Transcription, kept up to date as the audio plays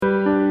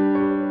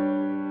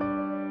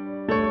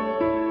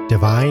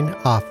Divine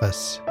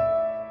Office.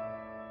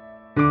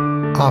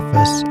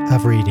 Office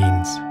of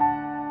Readings.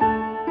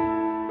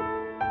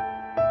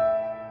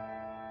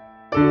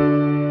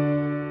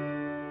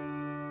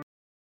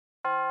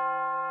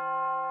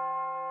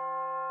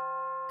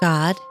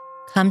 God,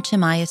 come to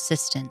my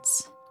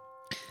assistance.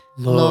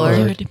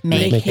 Lord,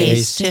 make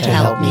haste to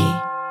help me.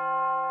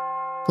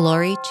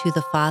 Glory to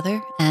the Father,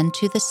 and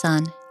to the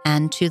Son,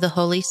 and to the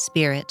Holy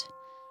Spirit,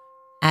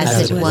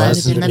 as it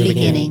was in the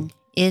beginning,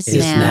 is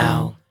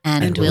now,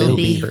 and will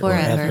be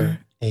forever.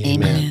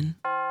 Amen.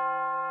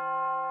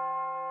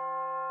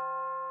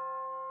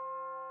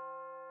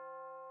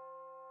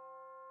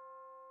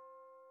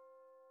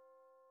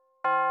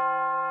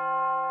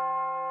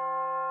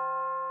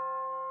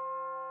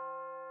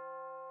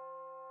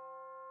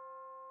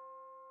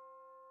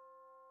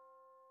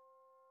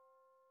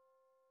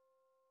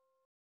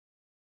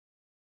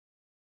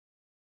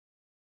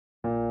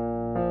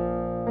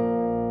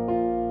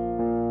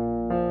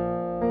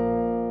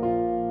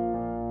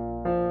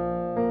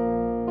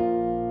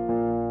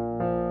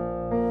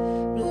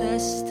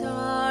 Blessed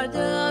are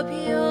the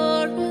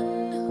pure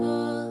in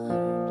heart,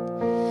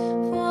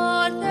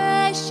 for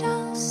they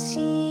shall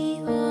see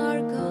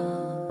our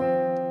God.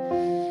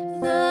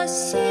 The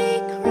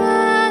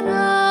secret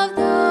of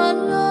the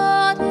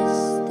Lord is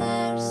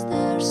theirs,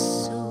 their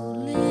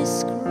soul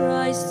is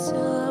Christ's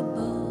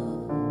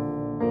above.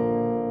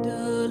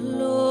 The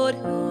Lord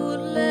who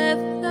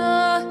left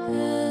the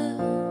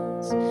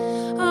hills,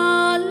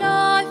 our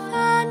life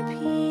and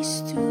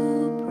peace to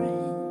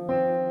bring,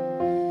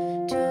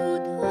 to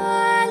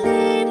dwell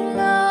in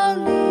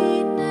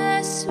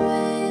lowliness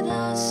with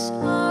us,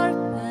 our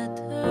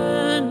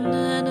pattern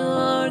and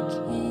our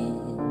King.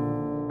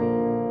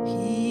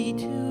 He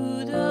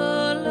to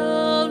the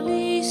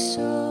lowly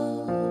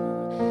soul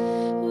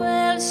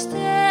will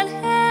still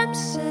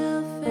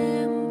himself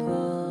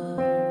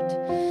impart,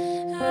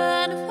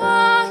 and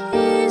for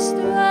his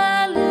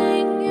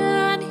dwelling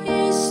and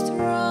his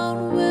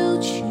throne will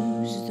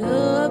choose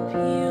the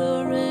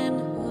pure in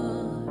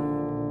heart.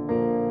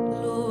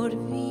 Lord,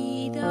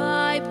 we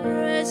thy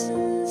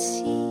presence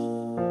seek.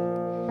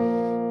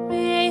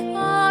 May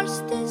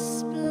ours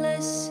this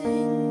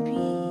blessing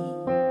be.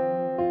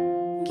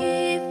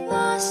 Give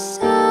us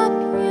a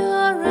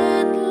pure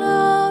and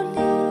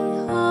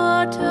lowly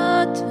heart,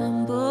 a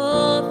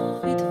temple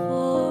fit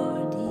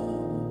for thee.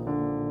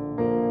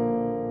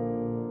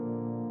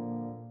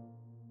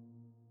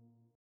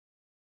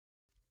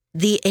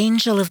 The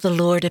angel of the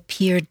Lord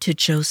appeared to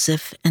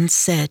Joseph and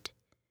said,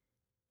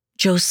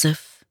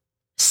 Joseph,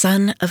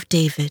 son of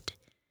David,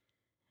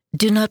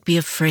 do not be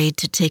afraid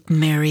to take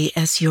Mary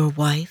as your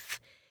wife.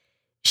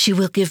 She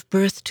will give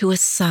birth to a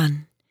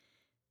son,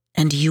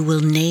 and you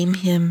will name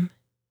him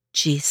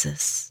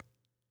Jesus.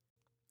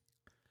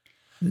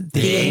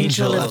 The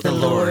angel of the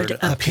Lord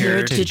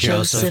appeared to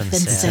Joseph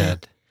and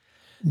said,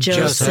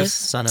 Joseph,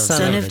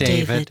 son of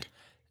David,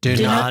 do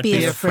not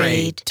be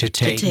afraid to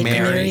take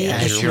Mary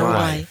as your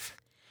wife.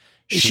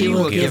 She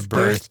will give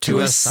birth to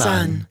a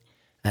son,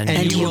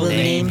 and you will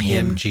name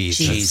him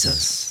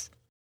Jesus.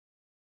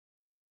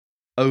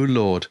 O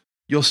Lord,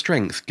 your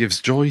strength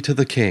gives joy to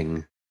the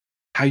king.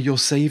 How your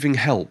saving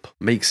help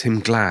makes him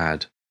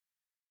glad.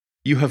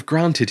 You have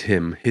granted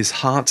him his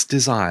heart's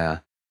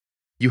desire.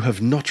 You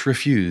have not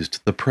refused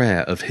the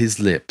prayer of his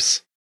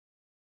lips.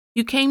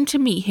 You came to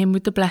meet him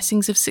with the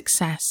blessings of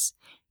success.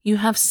 You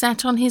have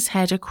set on his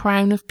head a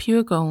crown of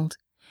pure gold.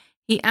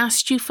 He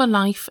asked you for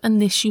life,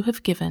 and this you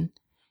have given,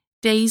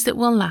 days that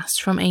will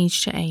last from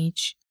age to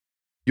age.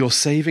 Your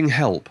saving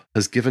help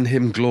has given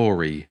him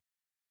glory.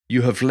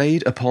 You have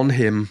laid upon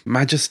him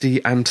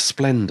majesty and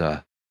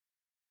splendor.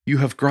 You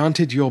have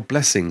granted your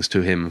blessings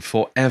to him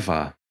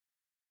forever.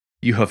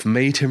 You have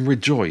made him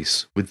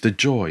rejoice with the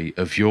joy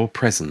of your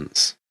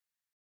presence.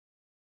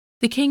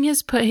 The king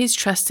has put his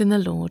trust in the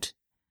Lord.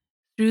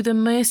 Through the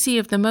mercy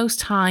of the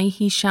Most High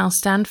he shall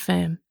stand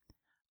firm.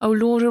 O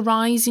Lord,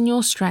 arise in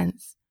your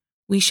strength.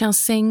 We shall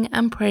sing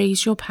and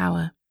praise your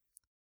power.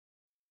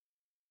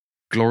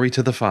 Glory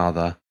to the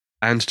Father,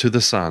 and to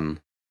the Son,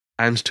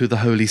 and to the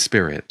Holy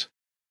Spirit.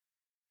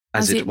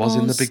 As it was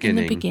in the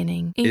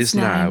beginning, is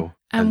now,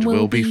 and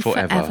will be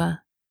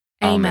forever.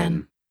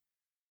 Amen.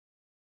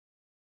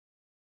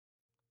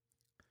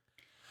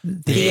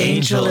 The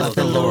angel of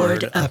the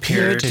Lord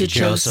appeared to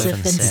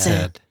Joseph and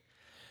said,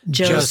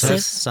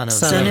 Joseph,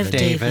 son of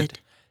David,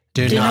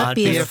 do not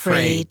be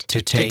afraid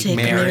to take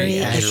Mary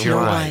as your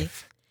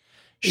wife.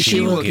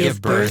 She will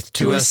give birth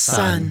to a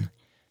son,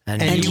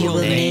 and you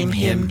will name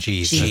him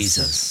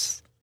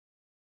Jesus.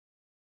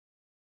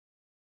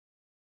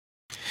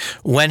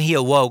 When he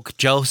awoke,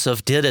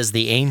 Joseph did as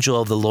the angel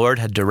of the Lord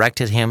had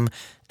directed him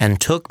and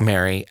took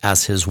Mary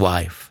as his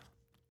wife.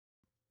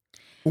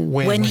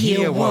 When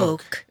he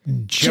awoke,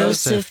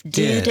 Joseph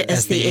did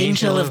as the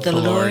angel of the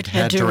Lord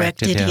had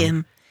directed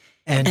him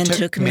and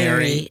took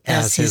Mary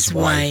as his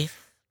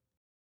wife.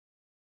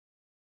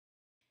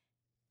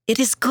 It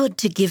is good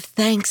to give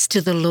thanks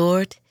to the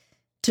Lord,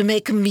 to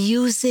make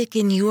music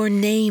in your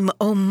name,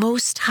 O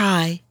Most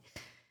High,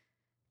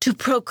 to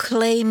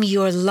proclaim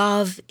your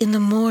love in the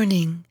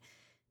morning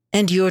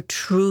and your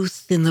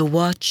truth in the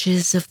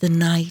watches of the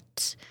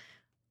night,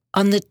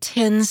 on the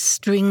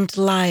 10-stringed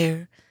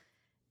lyre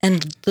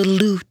and the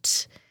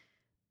lute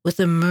with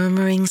the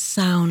murmuring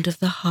sound of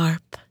the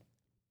harp.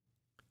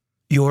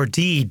 Your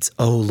deeds,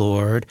 O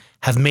Lord,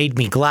 have made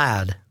me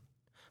glad.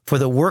 For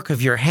the work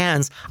of your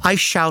hands I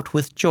shout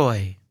with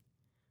joy.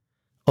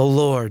 O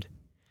Lord,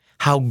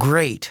 how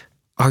great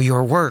are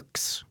your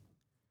works!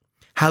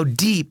 How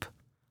deep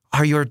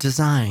are your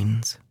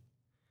designs!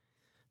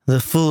 The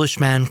foolish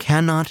man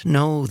cannot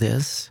know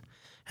this,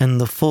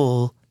 and the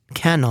fool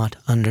cannot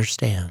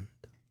understand.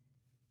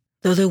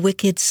 Though the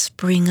wicked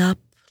spring up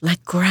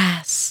like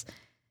grass,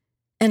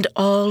 and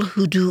all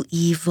who do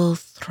evil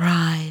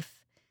thrive,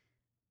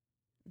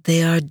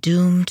 they are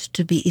doomed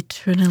to be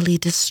eternally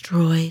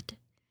destroyed.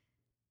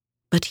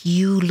 But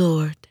you,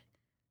 Lord,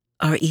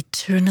 are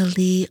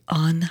eternally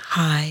on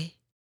high.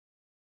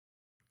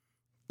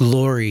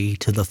 Glory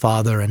to the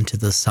Father, and to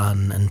the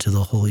Son, and to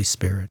the Holy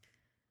Spirit.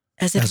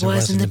 As it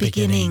was in the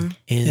beginning,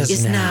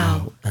 is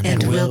now,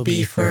 and will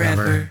be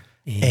forever.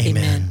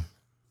 Amen.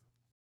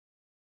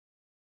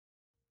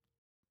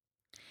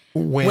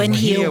 When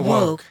he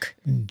awoke,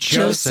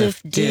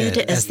 Joseph did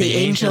as the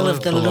angel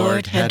of the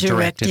Lord had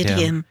directed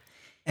him,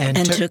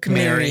 and took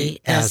Mary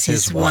as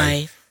his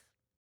wife.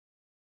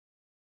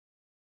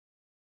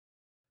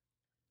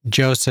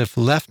 Joseph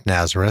left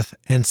Nazareth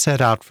and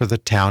set out for the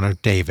town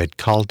of David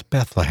called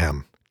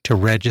Bethlehem to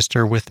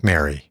register with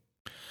Mary.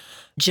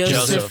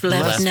 Joseph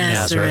left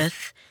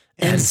Nazareth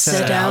and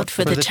set out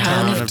for the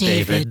town of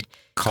David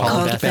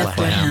called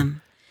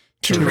Bethlehem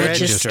to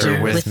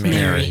register with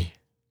Mary.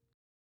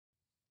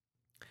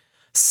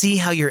 See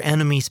how your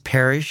enemies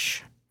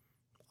perish?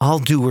 All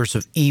doers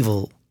of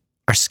evil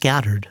are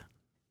scattered.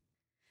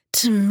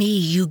 To me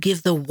you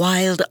give the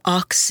wild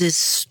ox's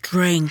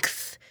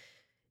strength.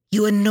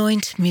 You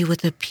anoint me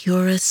with the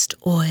purest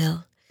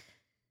oil.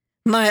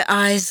 My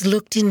eyes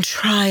looked in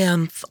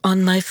triumph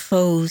on my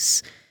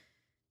foes.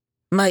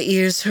 My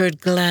ears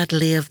heard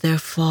gladly of their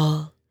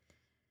fall.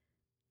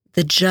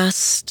 The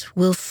just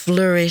will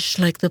flourish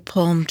like the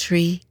palm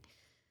tree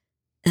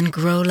and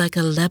grow like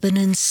a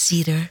Lebanon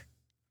cedar.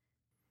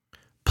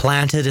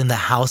 Planted in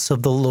the house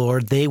of the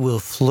Lord, they will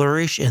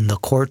flourish in the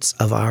courts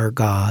of our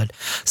God,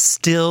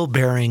 still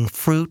bearing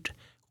fruit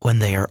when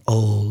they are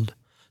old,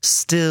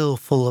 still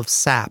full of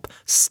sap,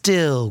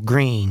 still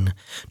green,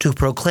 to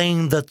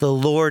proclaim that the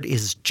Lord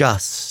is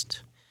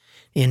just.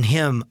 In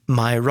him,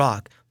 my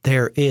rock,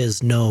 there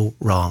is no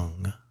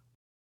wrong.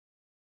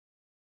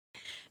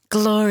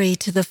 Glory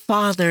to the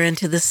Father, and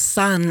to the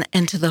Son,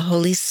 and to the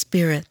Holy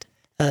Spirit.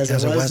 As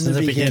it was in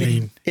the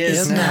beginning,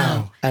 is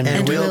now,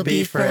 and will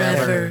be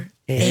forever.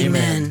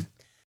 Amen.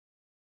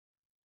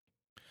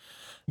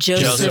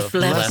 Joseph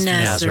left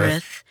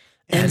Nazareth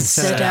and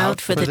set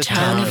out for the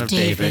town of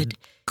David,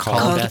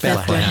 called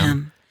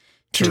Bethlehem,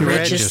 to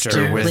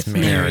register with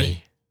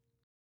Mary.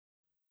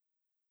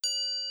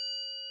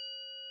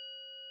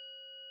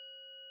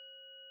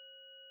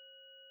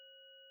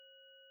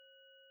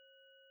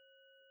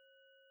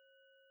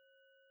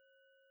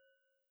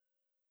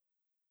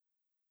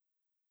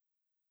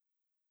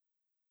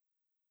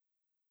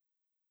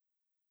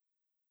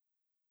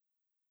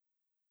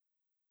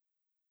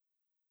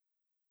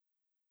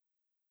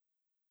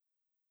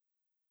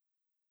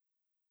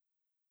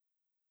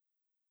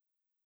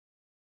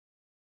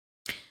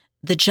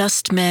 The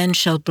just man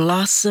shall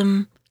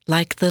blossom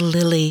like the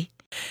lily.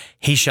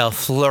 He shall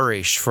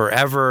flourish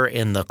forever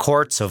in the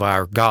courts of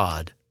our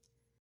God.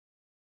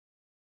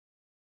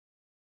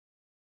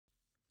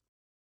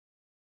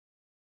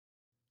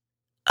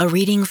 A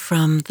reading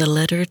from the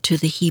letter to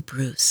the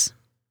Hebrews.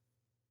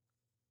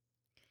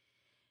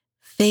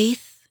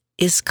 Faith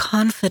is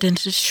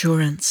confident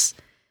assurance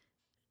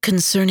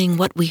concerning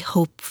what we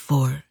hope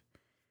for,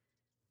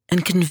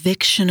 and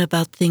conviction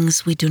about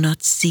things we do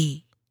not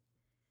see.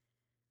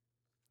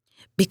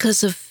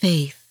 Because of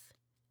faith,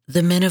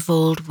 the men of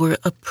old were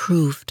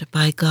approved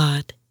by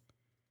God.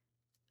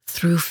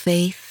 Through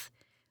faith,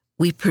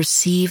 we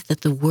perceive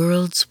that the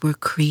worlds were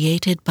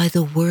created by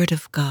the Word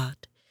of God,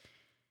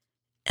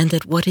 and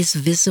that what is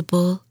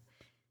visible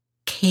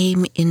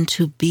came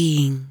into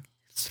being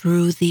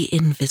through the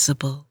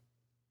invisible.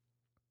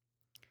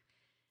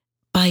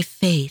 By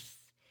faith,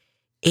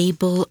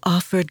 Abel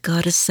offered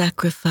God a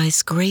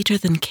sacrifice greater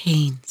than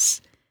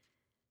Cain's.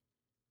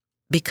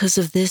 Because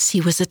of this, he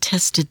was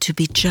attested to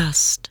be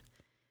just,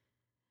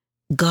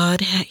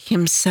 God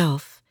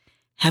himself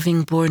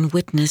having borne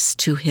witness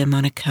to him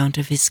on account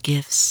of his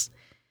gifts.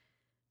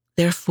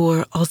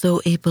 Therefore, although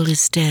Abel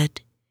is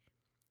dead,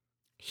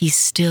 he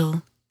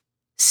still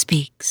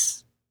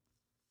speaks.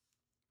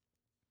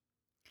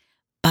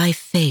 By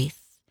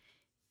faith,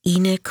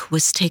 Enoch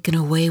was taken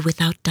away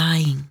without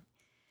dying,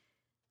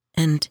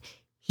 and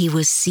he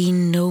was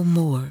seen no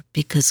more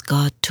because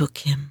God took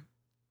him.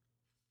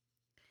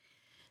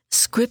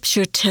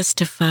 Scripture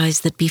testifies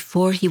that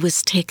before he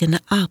was taken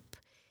up,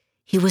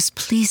 he was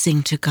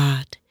pleasing to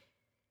God.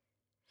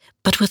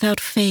 But without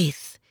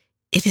faith,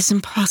 It is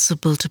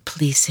impossible to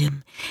please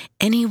him.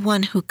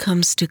 Anyone who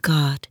comes to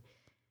God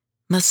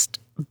must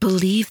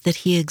believe that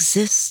he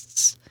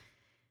exists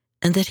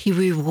and that he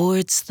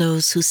rewards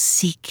those who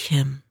seek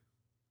him.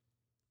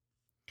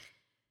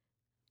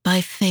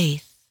 By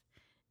faith,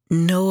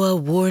 Noah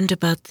warned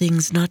about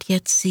things not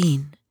yet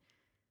seen,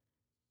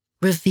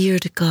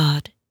 revered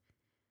God,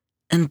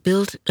 and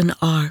built an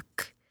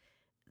ark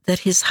that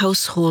his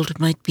household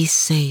might be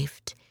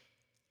saved.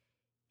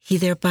 He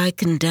thereby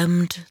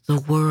condemned the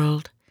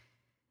world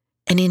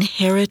and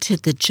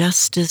inherited the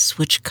justice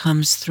which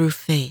comes through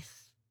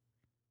faith.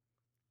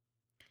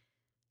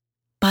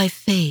 By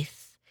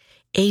faith,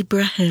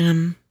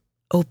 Abraham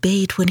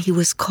obeyed when he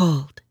was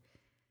called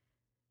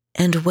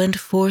and went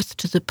forth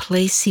to the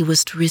place he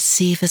was to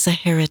receive as a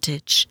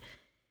heritage.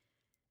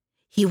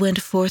 He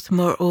went forth,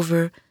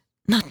 moreover,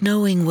 not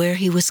knowing where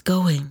he was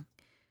going.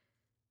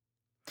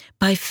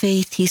 By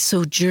faith he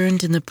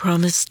sojourned in the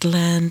promised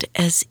land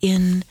as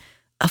in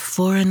a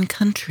foreign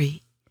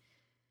country,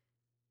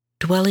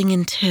 dwelling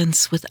in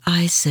tents with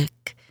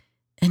Isaac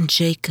and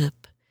Jacob,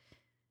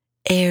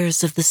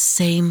 heirs of the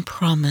same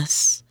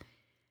promise.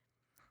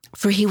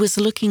 For he was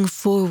looking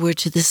forward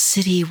to the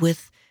city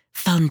with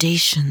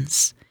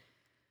foundations,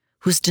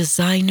 whose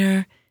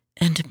designer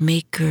and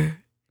maker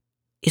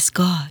is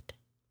God.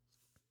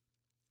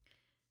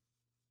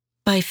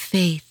 By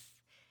faith,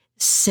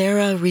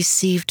 Sarah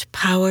received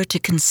power to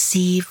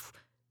conceive,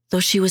 though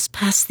she was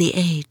past the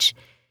age,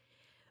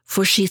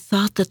 for she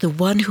thought that the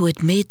one who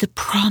had made the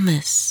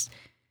promise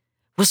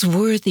was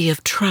worthy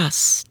of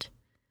trust.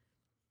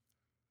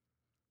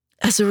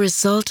 As a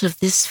result of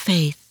this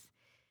faith,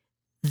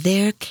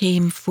 there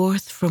came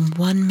forth from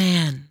one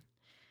man,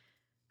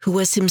 who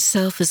was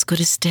himself as good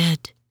as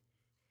dead,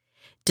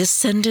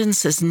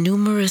 descendants as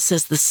numerous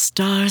as the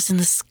stars in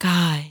the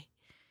sky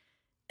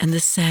and the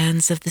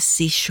sands of the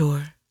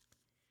seashore.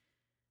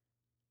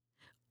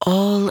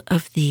 All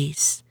of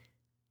these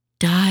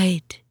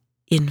died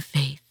in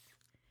faith.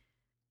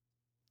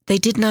 They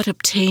did not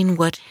obtain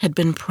what had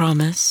been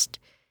promised,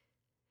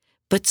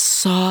 but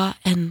saw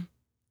and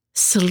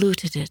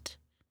saluted it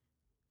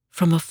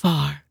from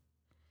afar.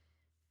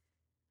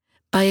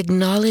 By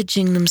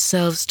acknowledging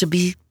themselves to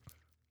be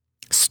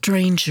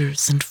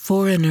strangers and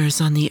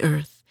foreigners on the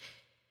earth,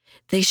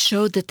 they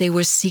showed that they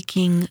were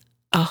seeking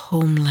a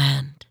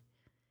homeland.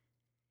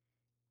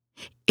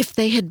 If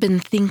they had been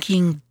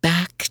thinking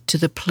back to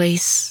the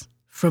place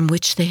from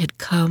which they had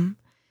come,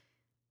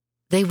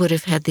 they would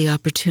have had the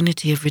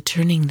opportunity of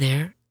returning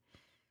there.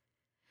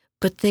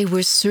 But they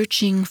were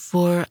searching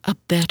for a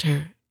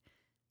better,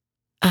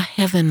 a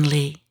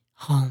heavenly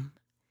home.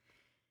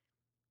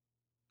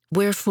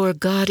 Wherefore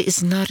God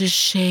is not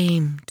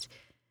ashamed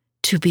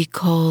to be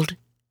called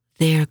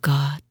their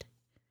God,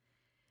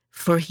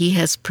 for he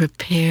has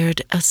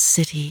prepared a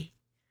city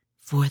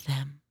for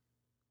them.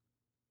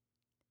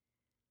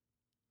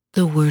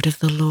 The word of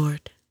the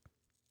Lord.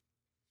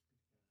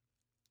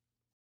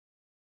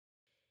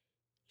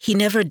 He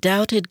never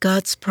doubted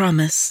God's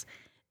promise,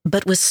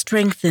 but was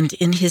strengthened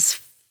in his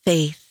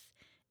faith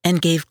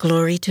and gave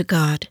glory to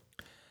God.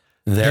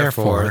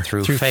 Therefore,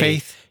 through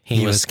faith,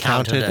 he was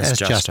counted as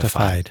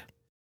justified.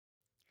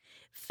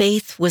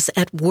 Faith was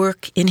at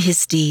work in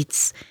his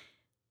deeds,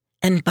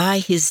 and by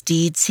his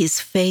deeds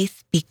his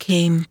faith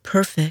became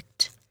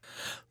perfect.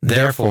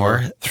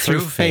 Therefore,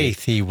 through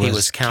faith, he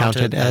was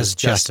counted as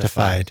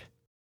justified.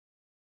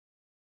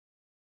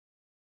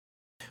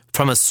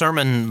 From a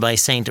sermon by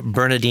Saint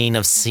Bernardine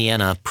of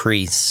Siena,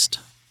 priest.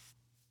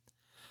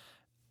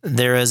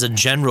 There is a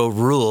general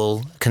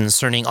rule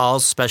concerning all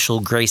special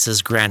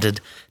graces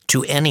granted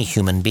to any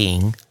human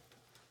being.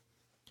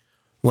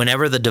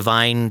 Whenever the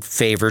divine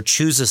favor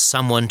chooses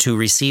someone to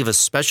receive a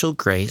special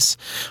grace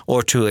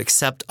or to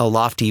accept a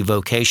lofty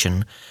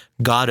vocation,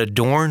 God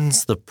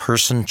adorns the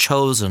person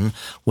chosen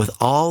with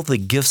all the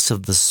gifts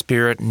of the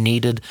Spirit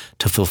needed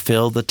to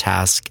fulfill the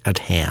task at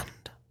hand.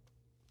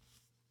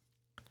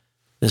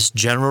 This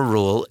general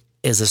rule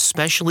is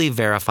especially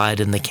verified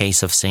in the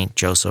case of Saint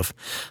Joseph,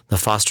 the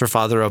foster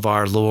father of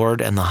our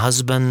Lord and the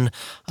husband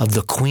of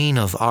the Queen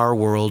of our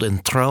world,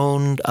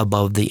 enthroned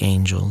above the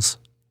angels.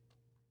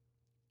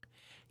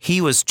 He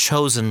was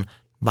chosen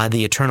by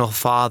the Eternal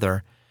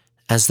Father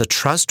as the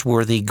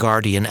trustworthy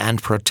guardian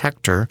and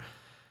protector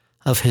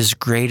of his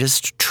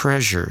greatest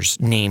treasures,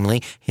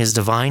 namely his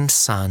divine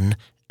Son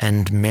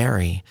and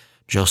Mary,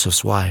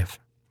 Joseph's wife.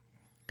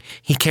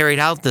 He carried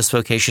out this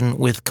vocation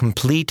with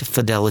complete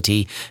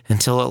fidelity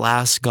until at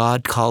last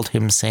God called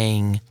him,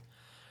 saying,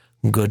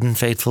 "Good and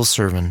faithful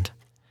servant,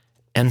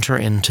 enter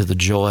into the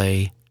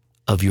joy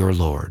of your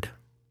Lord."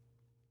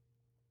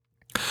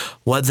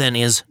 What then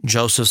is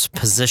Joseph's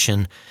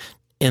position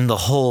in the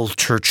whole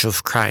Church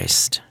of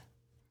Christ?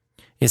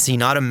 Is he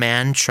not a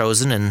man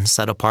chosen and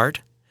set apart?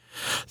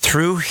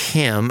 Through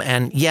him,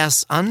 and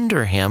yes,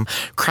 under him,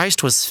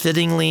 Christ was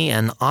fittingly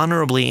and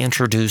honorably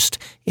introduced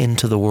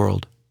into the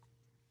world.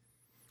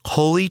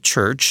 Holy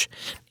Church,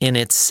 in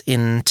its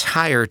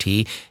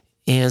entirety,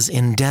 is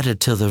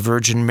indebted to the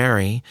Virgin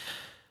Mary,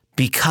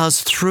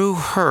 because through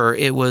her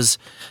it was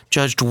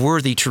judged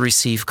worthy to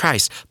receive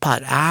Christ.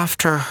 But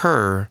after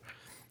her,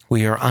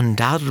 we are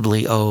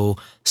undoubtedly owe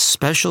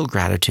special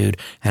gratitude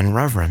and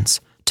reverence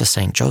to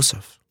Saint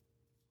Joseph.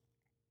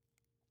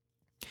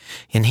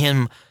 In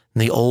him,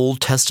 the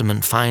Old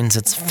Testament finds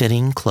its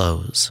fitting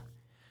close.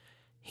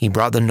 He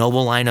brought the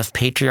noble line of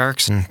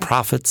patriarchs and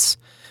prophets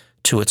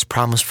to its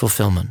promised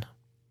fulfillment.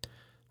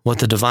 What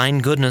the divine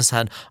goodness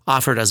had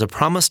offered as a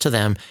promise to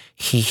them,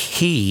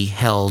 he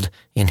held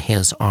in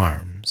his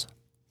arms.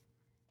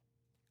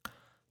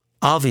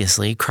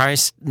 Obviously,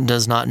 Christ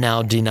does not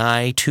now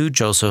deny to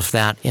Joseph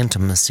that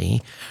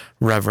intimacy,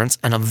 reverence,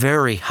 and a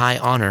very high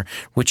honor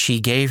which he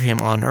gave him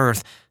on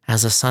earth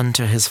as a son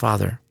to his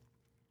Father.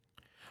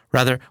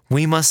 Rather,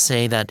 we must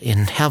say that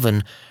in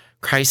heaven,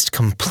 Christ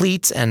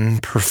completes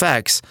and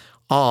perfects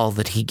all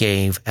that he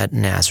gave at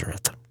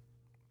Nazareth.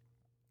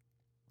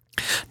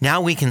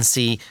 Now we can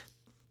see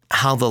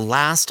how the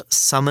last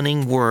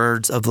summoning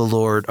words of the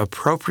Lord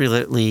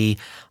appropriately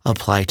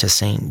apply to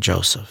Saint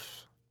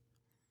Joseph.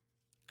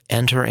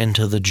 Enter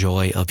into the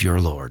joy of your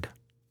Lord.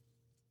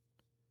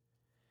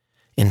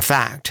 In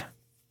fact,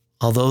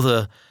 although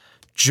the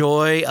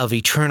joy of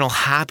eternal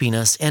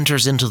happiness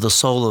enters into the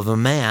soul of a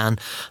man,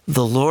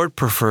 the Lord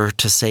preferred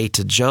to say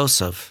to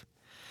Joseph,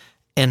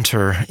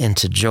 enter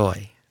into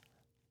joy.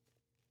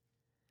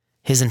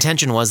 His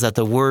intention was that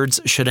the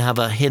words should have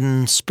a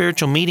hidden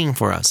spiritual meaning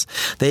for us.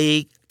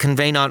 They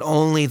convey not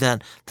only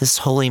that this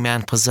holy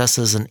man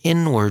possesses an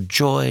inward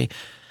joy,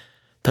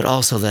 but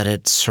also that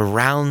it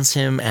surrounds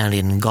him and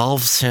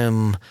engulfs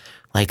him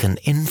like an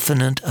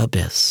infinite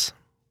abyss.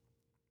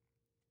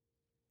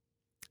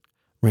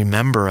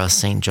 Remember us,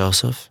 Saint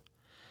Joseph,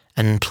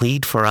 and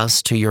plead for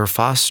us to your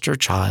foster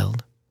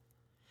child.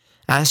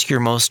 Ask your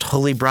most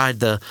holy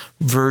bride, the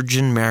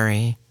Virgin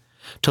Mary,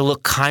 to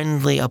look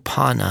kindly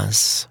upon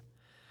us,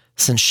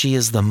 since she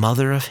is the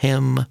mother of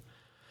him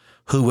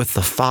who with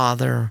the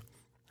Father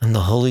and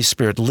the Holy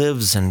Spirit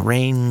lives and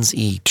reigns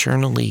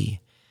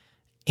eternally.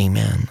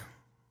 Amen.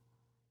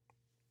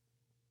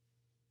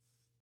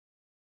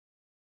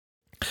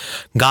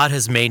 God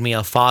has made me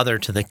a father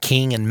to the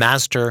king and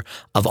master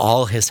of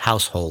all his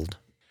household.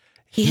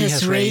 He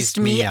has raised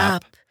me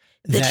up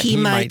that he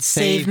might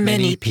save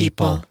many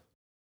people.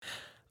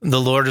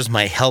 The Lord is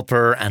my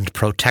helper and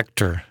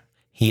protector.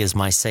 He is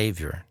my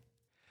Savior.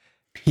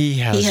 He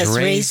has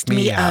raised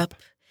me up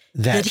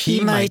that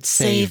he might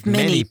save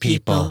many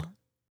people.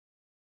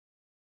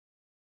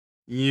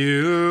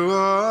 You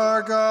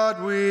are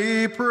God,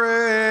 we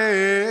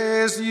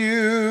praise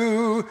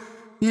you.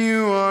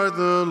 You are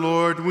the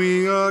Lord,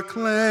 we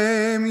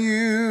acclaim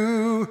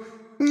you.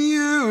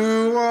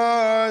 You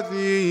are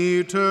the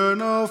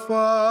eternal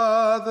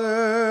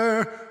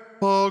Father.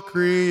 All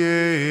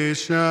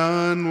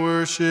creation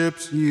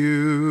worships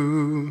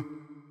you.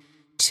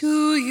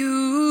 To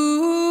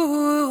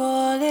you,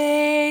 all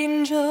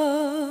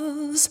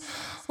angels,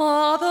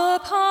 all the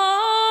powers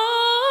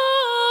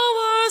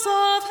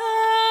of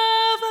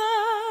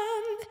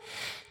heaven,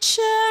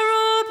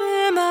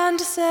 cherubim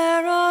and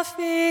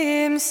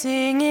seraphim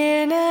sing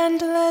in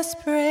endless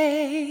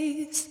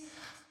praise.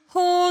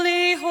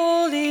 Holy,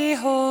 holy,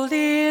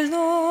 holy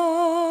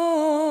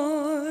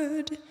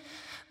Lord,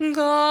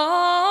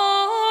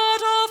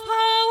 God of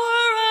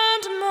power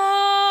and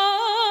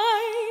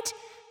might,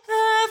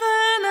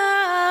 heaven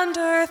and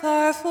earth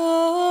are full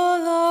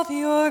of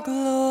your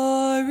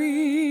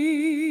glory.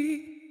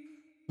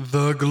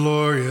 The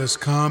glorious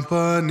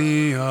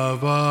company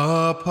of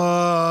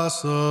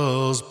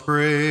apostles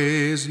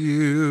praise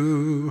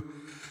you.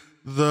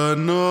 The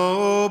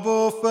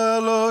noble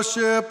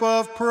fellowship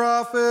of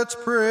prophets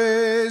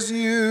praise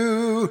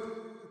you.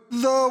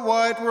 The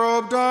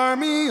white-robed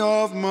army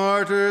of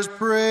martyrs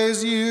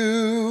praise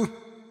you.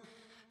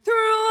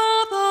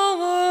 Throughout the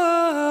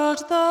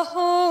world, the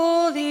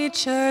Holy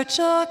Church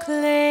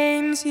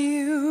acclaims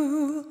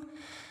you.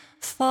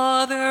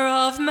 Father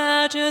of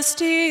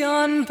majesty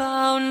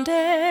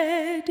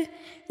unbounded,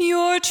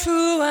 your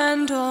true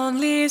and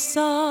only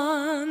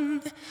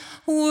Son,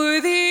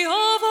 worthy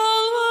of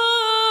all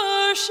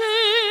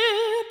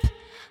worship,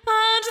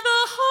 and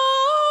the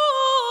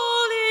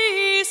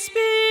Holy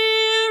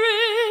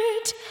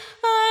Spirit,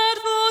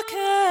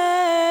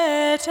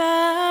 advocate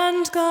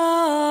and guide.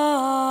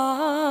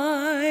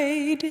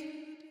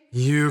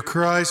 You,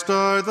 Christ,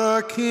 are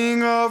the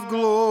King of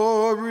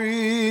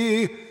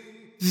glory,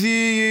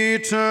 the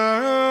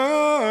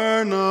eternal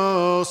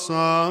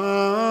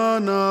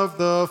Son of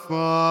the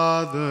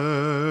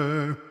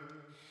Father.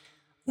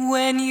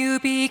 When you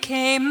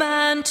became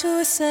man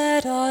to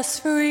set us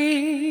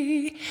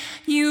free,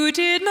 you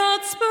did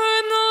not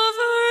spurn the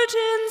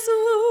Virgin's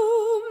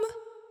womb.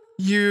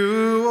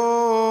 You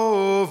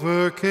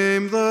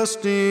overcame the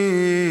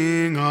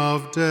sting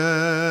of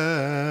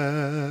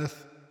death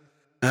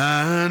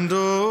and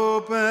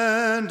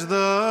opened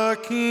the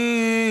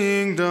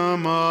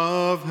kingdom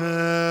of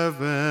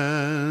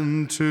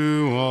heaven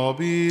to all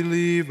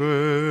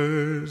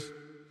believers.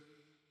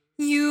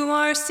 You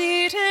are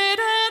seated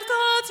at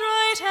God's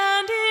right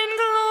hand in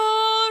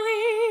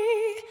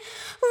glory,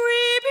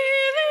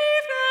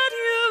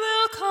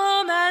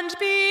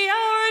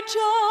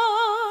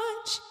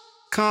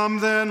 Come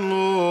then,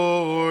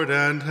 Lord,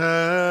 and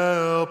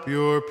help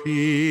your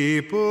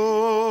people,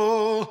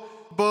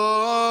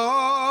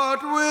 but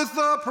with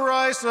the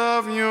price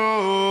of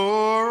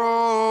your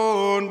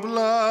own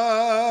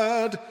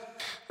blood,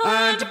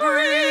 and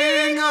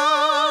bring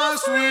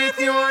us with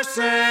your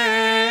saints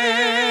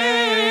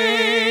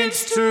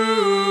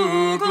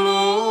to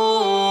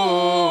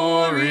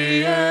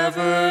glory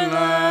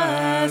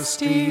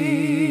everlasting.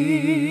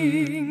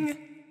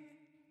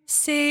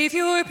 Save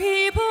your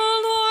people,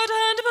 Lord,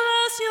 and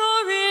bless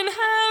your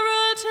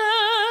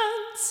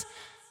inheritance.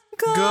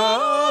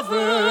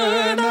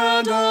 Govern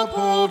and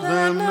uphold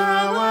them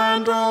now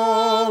and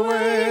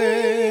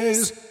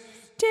always.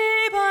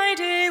 Day by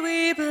day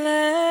we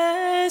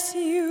bless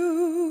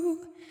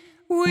you.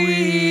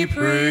 We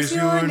praise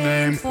your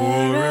name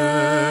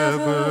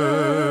forever.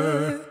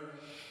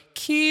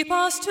 Keep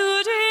us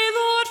today,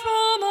 Lord,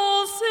 from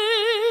all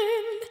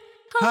sin.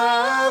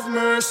 Have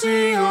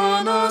mercy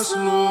on us,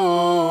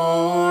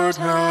 Lord,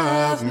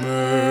 have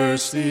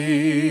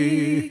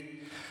mercy.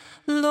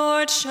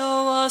 Lord,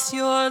 show us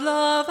your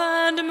love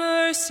and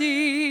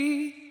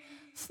mercy,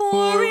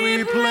 For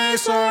we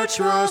place our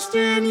trust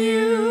in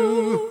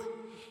you.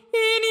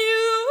 In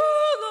you,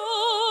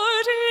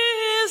 Lord,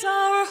 is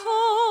our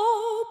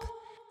hope,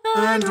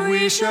 And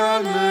we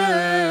shall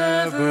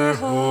never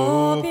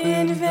hope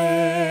in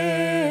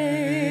vain.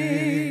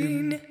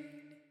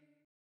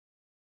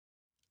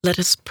 Let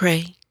us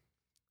pray.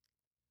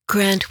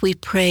 Grant, we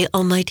pray,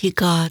 Almighty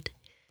God,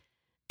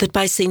 that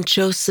by St.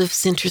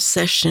 Joseph's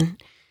intercession,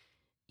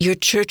 your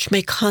Church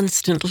may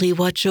constantly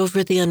watch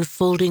over the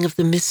unfolding of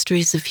the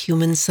mysteries of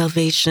human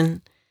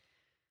salvation,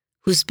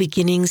 whose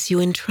beginnings you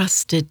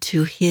entrusted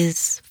to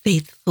his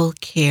faithful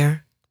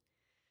care.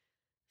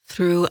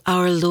 Through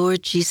our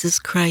Lord Jesus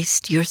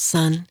Christ, your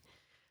Son,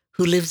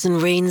 who lives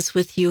and reigns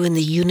with you in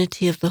the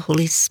unity of the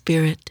Holy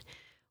Spirit,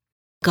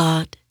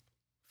 God,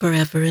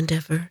 forever and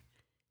ever.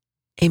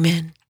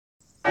 Amen.